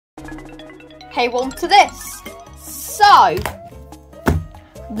Hey, on to this. So,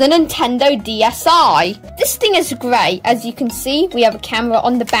 the Nintendo DSi. This thing is great. As you can see, we have a camera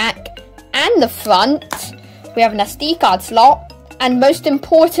on the back and the front. We have an SD card slot. And most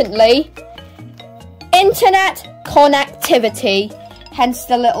importantly, internet connectivity. Hence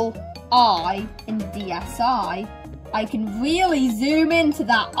the little eye in DSi. I can really zoom into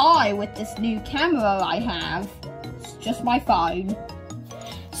that eye with this new camera I have. It's just my phone.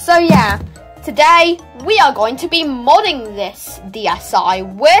 So yeah, today we are going to be modding this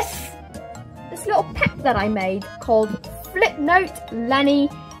DSi with this little pack that I made called Flipnote Lenny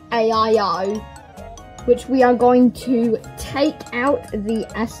AIO, which we are going to take out the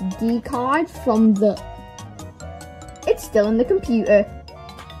SD card from the... It's still in the computer.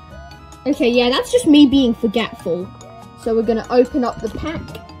 Okay, yeah, that's just me being forgetful. So we're going to open up the pack,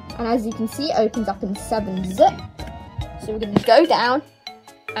 and as you can see, it opens up in 7-zip. So we're going to go down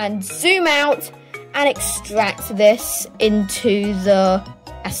and zoom out and extract this into the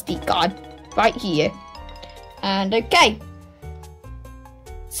SD card right here. And okay.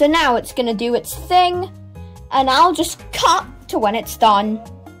 So now it's going to do its thing, and I'll just cut to when it's done.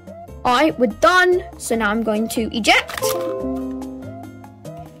 Alright, we're done. So now I'm going to eject.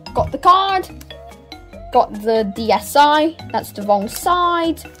 Got the card. Got the DSi. That's the wrong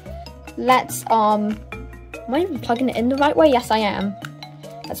side. Let's, am I even plugging it in the right way? Yes, I am.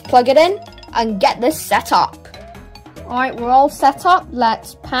 Let's plug it in and get this set up. Alright, we're all set up.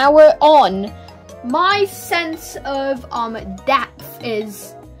 Let's power on. My sense of depth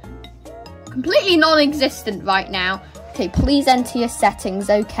is completely non-existent right now. Okay, please enter your settings.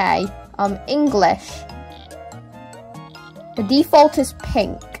 Okay, English. The default is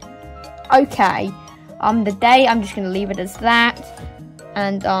pink. Okay, the day I'm just gonna leave it as that,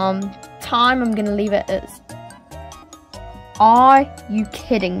 and time I'm gonna leave it as. Are you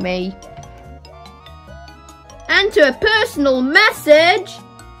kidding me? Enter a personal message.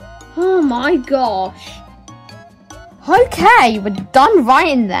 Oh my gosh. Okay, we're done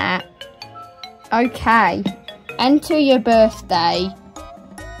writing that. Okay. Enter your birthday.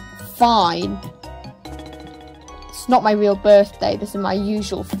 Fine. It's not my real birthday. This is my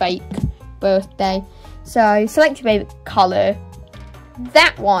usual fake birthday. So, select your favorite colour.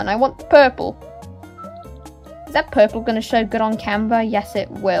 That one. I want the purple. Is that purple going to show good on camera? Yes, it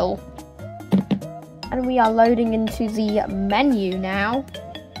will. And we are loading into the menu now.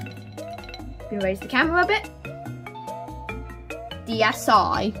 Raise the camera a bit.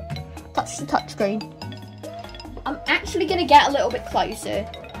 DSi. Touch the touchscreen. I'm actually going to get a little bit closer.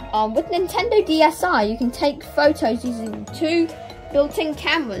 With Nintendo DSi, you can take photos using 2 built-in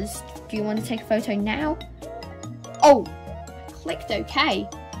cameras. Do you want to take a photo now? Oh, I clicked OK.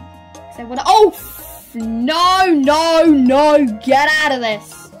 So what? Oh, no! Get out of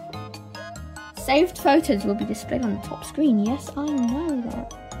this. Saved photos will be displayed on the top screen. Yes, I know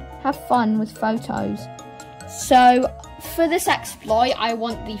that. Have fun with photos. So, for this exploit, I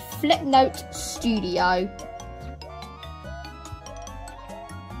want the Flipnote Studio.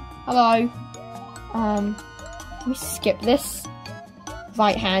 Hello. Let me skip this.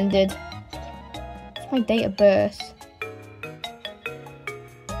 Right-handed. It's my date of birth.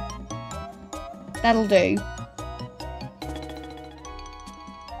 That'll do.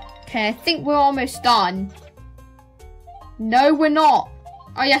 Okay, I think we're almost done. No, we're not.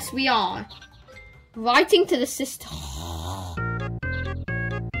 Oh, yes, we are. Writing to the system.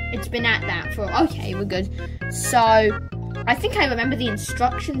 It's been at that for... Okay, we're good. So, I think I remember the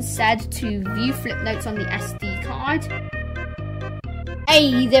instructions said to view flip notes on the SD card.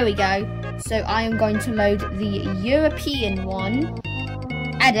 Hey, there we go. So, I am going to load the European one.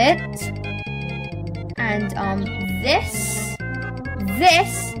 Edit. And, this.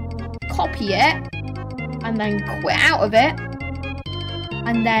 Copy it. And then quit out of it.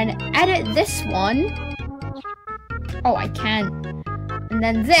 And then edit this one. Oh, I can. And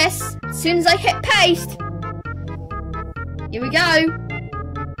then this, as soon as I hit paste. Here we go.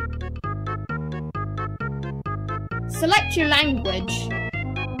 Select your language.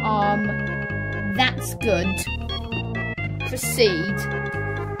 That's good. Proceed.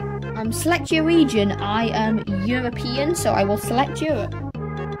 Select your region. I am European, so I will select Europe.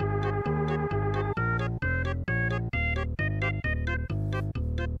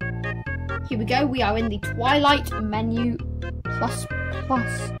 Here we go, we are in the Twilight menu plus.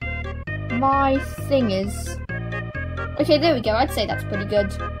 My thing is... Okay, there we go, I'd say that's pretty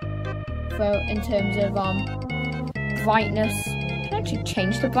good. For in terms of brightness. Can I actually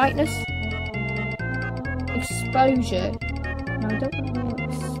change the brightness? Exposure. No, I don't want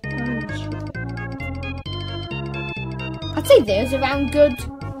exposure. I'd say there's around good.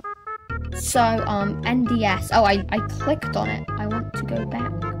 So, NDS. Oh, I clicked on it. I want to go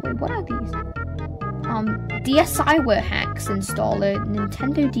back. Wait, what are these? DSiWare hacks installer,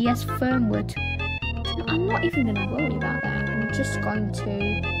 Nintendo DS firmware. I'm not even going to worry about that. I'm just going to...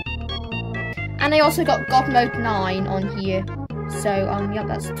 And I also got God Mode 9 on here. So, yep,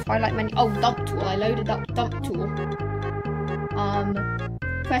 that's Twilight menu. Oh, dump tool. I loaded up dump tool.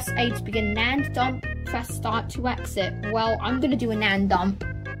 Press A to begin NAND dump. Press start to exit. Well, I'm going to do a NAND dump.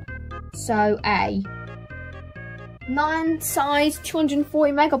 So, A. 9 size,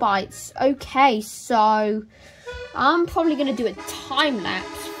 240 megabytes. Okay, so I'm probably going to do a time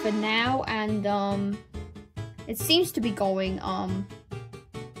lapse for now, and it seems to be going kind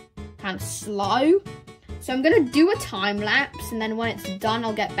of slow. So I'm going to do a time lapse, and then when it's done,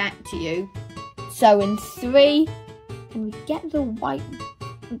 I'll get back to you. So in 3, can we get the white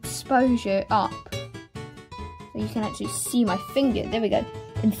exposure up so you can actually see my finger? There we go.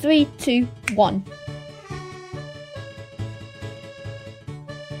 In 3, 2, 1.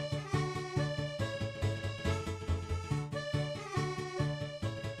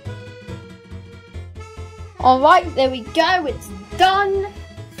 Alright, there we go, it's done.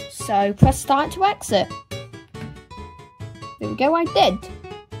 So press start to exit. There we go, I did.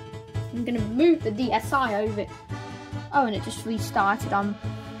 I'm gonna move the DSi over. Oh, and it just restarted the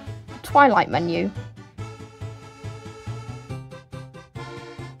Twilight menu.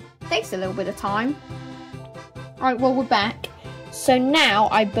 Takes a little bit of time. Alright, well, we're back. So now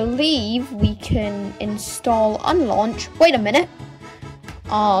I believe we can install Unlaunch. Wait a minute.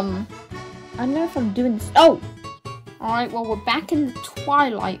 I don't know if I'm doing this. Oh! Alright, well, we're back in the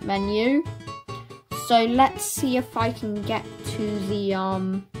Twilight menu. So let's see if I can get to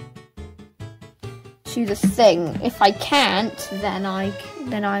the thing. If I can't, then I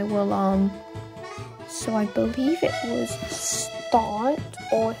will, so I believe it was start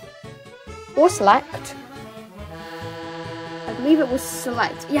or select. I believe it was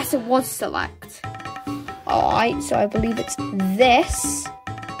select. Yes, it was select. Alright, so I believe it's this.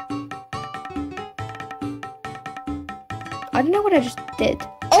 I don't know what I just did.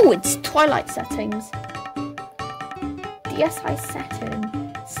 Oh, it's Twilight settings. DSi setting.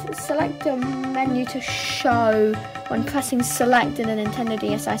 Select a menu to show when pressing select in a Nintendo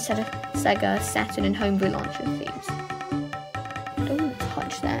DSi, Sega, Saturn, and Homebrew launcher themes. I don't want to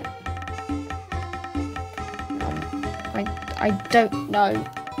touch that. I don't know.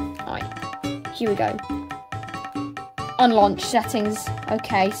 Alright, here we go. Unlaunch settings.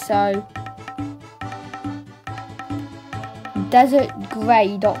 Okay, so desert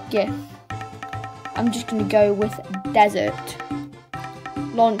grey.gif. I'm just going to go with desert.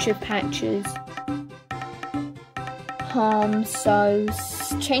 Launcher patches. So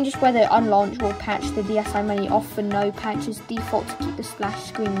changes whether unlaunch will patch the DSi menu off for no patches. Default to keep the splash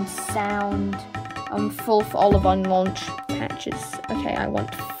screen sound full for all of unlaunch patches. Okay, I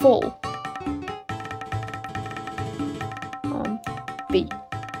want full. B.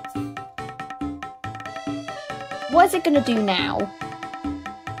 What is it going to do now?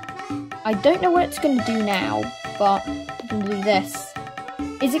 I don't know what it's going to do now, but it's going to do this.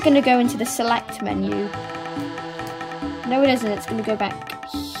 Is it going to go into the select menu? No, it isn't. It's going to go back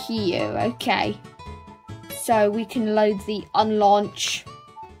here. Okay. So we can load the unlaunch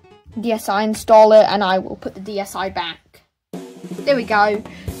DSi installer, and I will put the DSi back. There we go.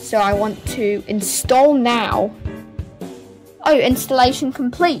 So I want to install now. Oh, installation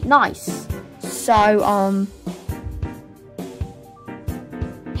complete. Nice. So,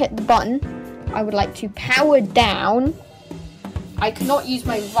 hit the button. I would like to power down. I cannot use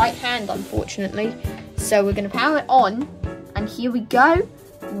my right hand, unfortunately. So we're going to power it on. And here we go.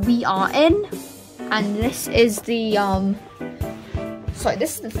 We are in. And this is the, sorry,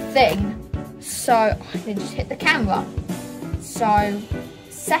 this is the thing. So, I can just hit the camera. So,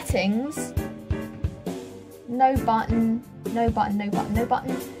 settings. No button, no button, no button, no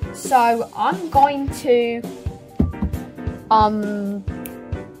button. So, I'm going to,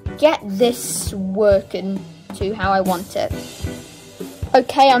 get this working to how I want it.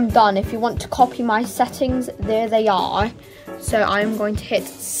 Okay, I'm done. If you want to copy my settings, there they are. So I'm going to hit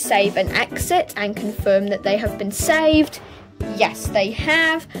save and exit and confirm that they have been saved. Yes, they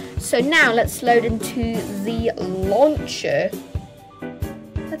have. So now let's load into the launcher.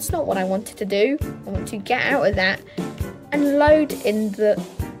 That's not what I wanted to do. I want to get out of that and load in the...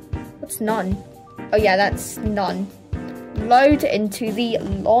 What's none? Oh yeah, that's none. Load into the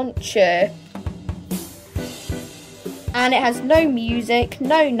launcher. And it has no music,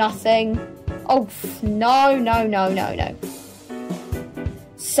 no nothing. Oh, no, no, no, no, no.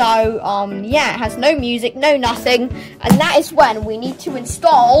 So, yeah, it has no music, no nothing. And that is when we need to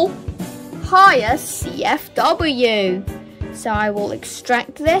install higher CFW. So I will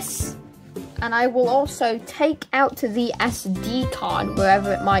extract this, and I will also take out the SD card,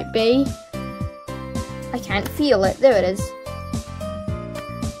 wherever it might be. I can't feel it. There it is.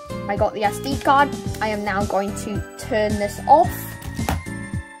 I got the SD card. I am now going to turn this off.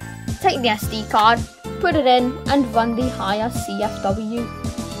 Take the SD card, put it in, and run the higher CFW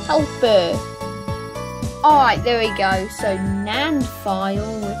helper. Alright, there we go. So NAND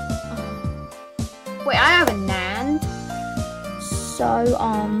file with... Wait, I have a NAND. So,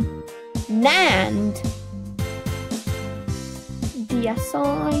 NAND.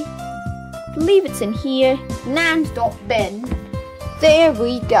 DSI. I believe it's in here. NAND.bin. There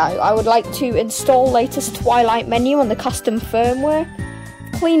we go. I would like to install latest Twilight menu on the custom firmware.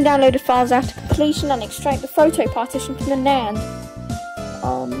 Clean downloaded files after completion and extract the photo partition from the NAND.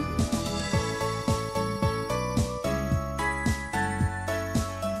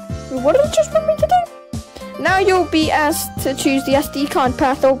 What did it just want me to do? Now you'll be asked to choose the SD card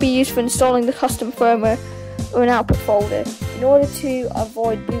path that will be used for installing the custom firmware or an output folder. In order to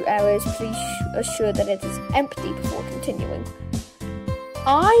avoid boot errors, please assure that it is empty before continuing.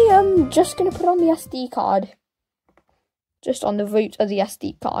 I am just going to put on the SD card. Just on the root of the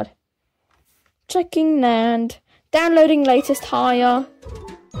SD card. Checking NAND. Downloading latest higher.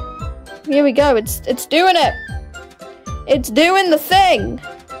 Here we go. It's doing it. It's doing the thing.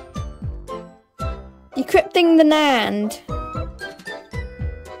 Decrypting the NAND.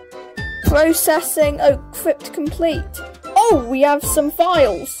 Processing. Oh, crypt complete. Oh, we have some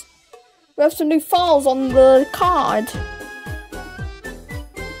files. We have some new files on the card.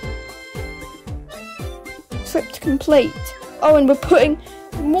 Crypt complete. Oh, and we're putting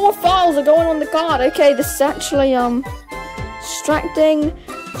more files are going on the card. Okay, this is actually extracting,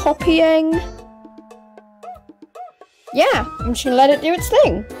 copying. Yeah, I'm just gonna let it do its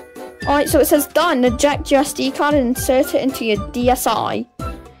thing. Alright, so it says done. Eject your SD card and insert it into your DSI.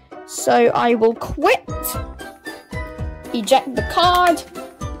 So I will quit. Eject the card.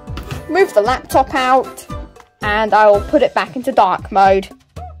 Move the laptop out. And I will put it back into dark mode.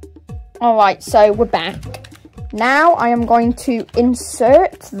 Alright, so we're back. Now I am going to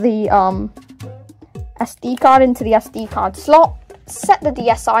insert the SD card into the SD card slot, set the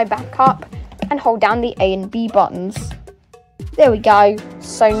DSI back up, and hold down the A and B buttons. There we go.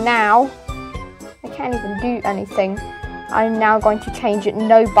 So now, I can't even do anything. I'm now going to change it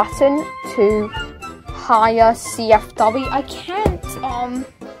no button to higher CFW. I can't,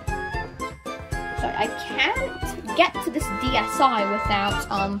 sorry, I can't get to this DSI without,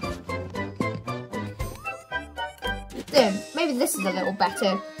 there, maybe this is a little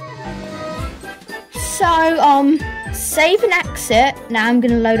better. So, save and exit. Now I'm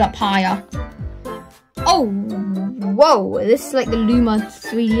gonna load up higher. Oh, whoa, this is like the Luma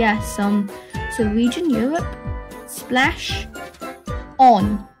 3DS. So region Europe, splash,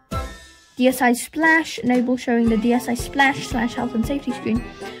 on. DSI splash, enable showing the DSI splash / health and safety screen.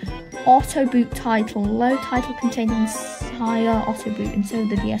 Auto boot title, low title containing higher auto boot instead of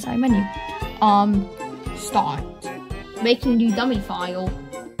the DSI menu. Start. Making a new dummy file.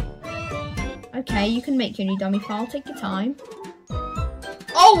 Okay, you can make your new dummy file, take your time.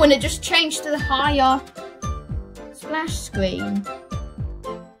 Oh, and it just changed to the higher splash screen.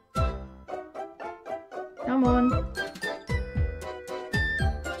 Come on.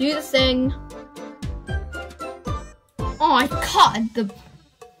 Do the thing. Oh, I cut the...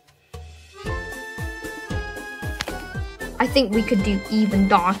 I think we could do even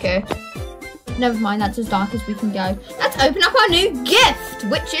darker. Never mind, that's as dark as we can go. Let's open up our new gift,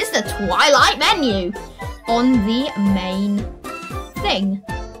 which is the Twilight menu on the main thing.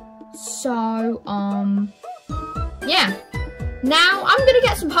 So, yeah. Now, I'm gonna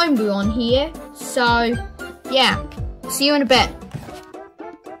get some homebrew on here. So, yeah. See you in a bit.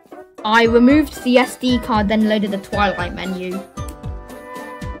 I removed the SD card, then loaded the Twilight menu.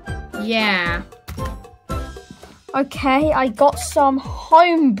 Yeah. Okay, I got some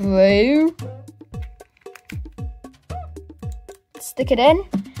homebrew. Stick it in,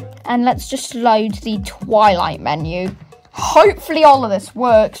 and let's just load the Twilight menu. Hopefully all of this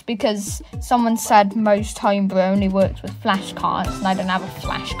works, because someone said most homebrew only works with flashcarts, and I don't have a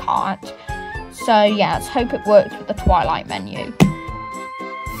flashcart. So yeah, let's hope it works with the Twilight menu.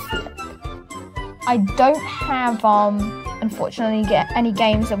 I don't have, unfortunately, any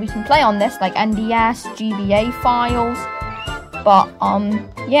games that we can play on this, like NDS, GBA files. But,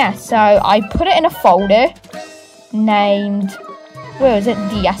 yeah, so I put it in a folder named... Where is it?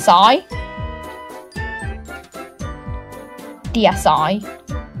 DSI.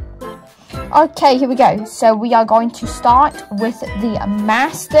 Okay, here we go. So we are going to start with the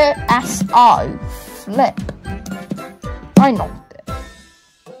Master SO flip. I know.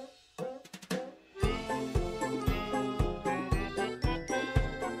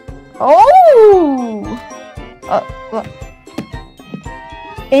 Oh! Look.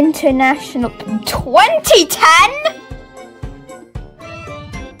 International 2010?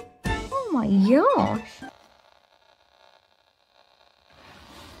 Oh my gosh.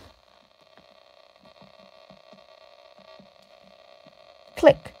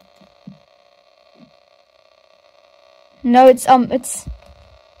 Click. No, it's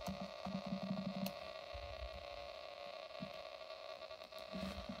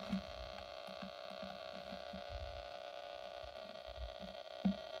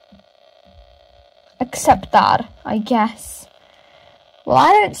accept that, I guess. Well,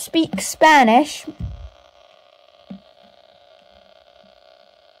 I don't speak Spanish.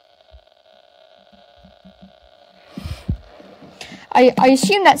 I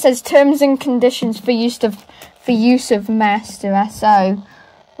assume that says terms and conditions for use of Master SO.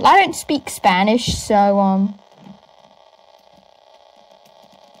 Well, I don't speak Spanish, so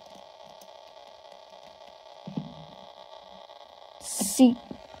see.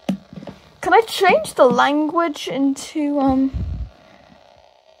 Can I change the language into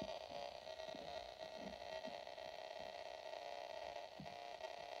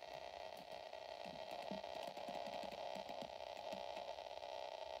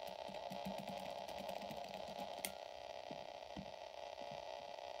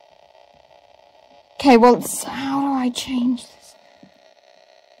Okay, well, how do I change this?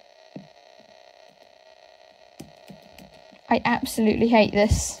 I absolutely hate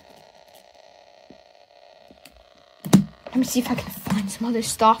this. Let me see if I can find some other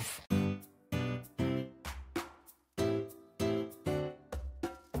stuff.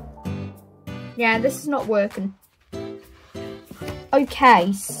 Yeah, this is not working.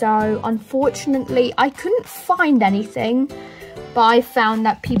 Okay, so unfortunately I couldn't find anything, but I found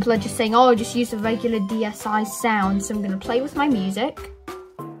that people are just saying, oh, just use a regular DSI sound, so I'm going to play with my music.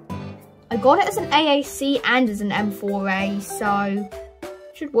 I got it as an AAC and as an M4A, so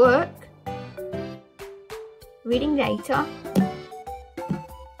it should work. Reading data.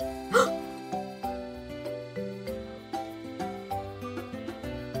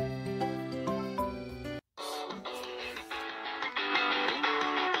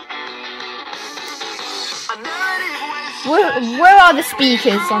 Where are the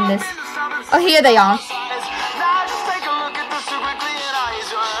speakers on this? Oh, here they are.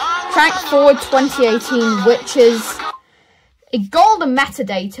 Track Forward 2018, which is a golden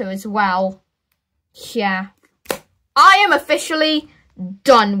metadata as well. Yeah. I am officially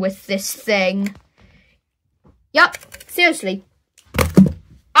done with this thing. Yep, seriously.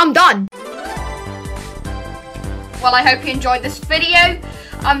 I'm done. Well, I hope you enjoyed this video.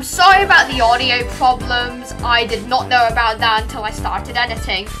 I'm sorry about the audio problems. I did not know about that until I started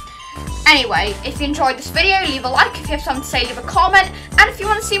editing. Anyway, if you enjoyed this video, leave a like. If you have something to say, leave a comment. And if you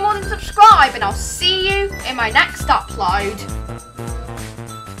want to see more, then subscribe. And I'll see you in my next upload.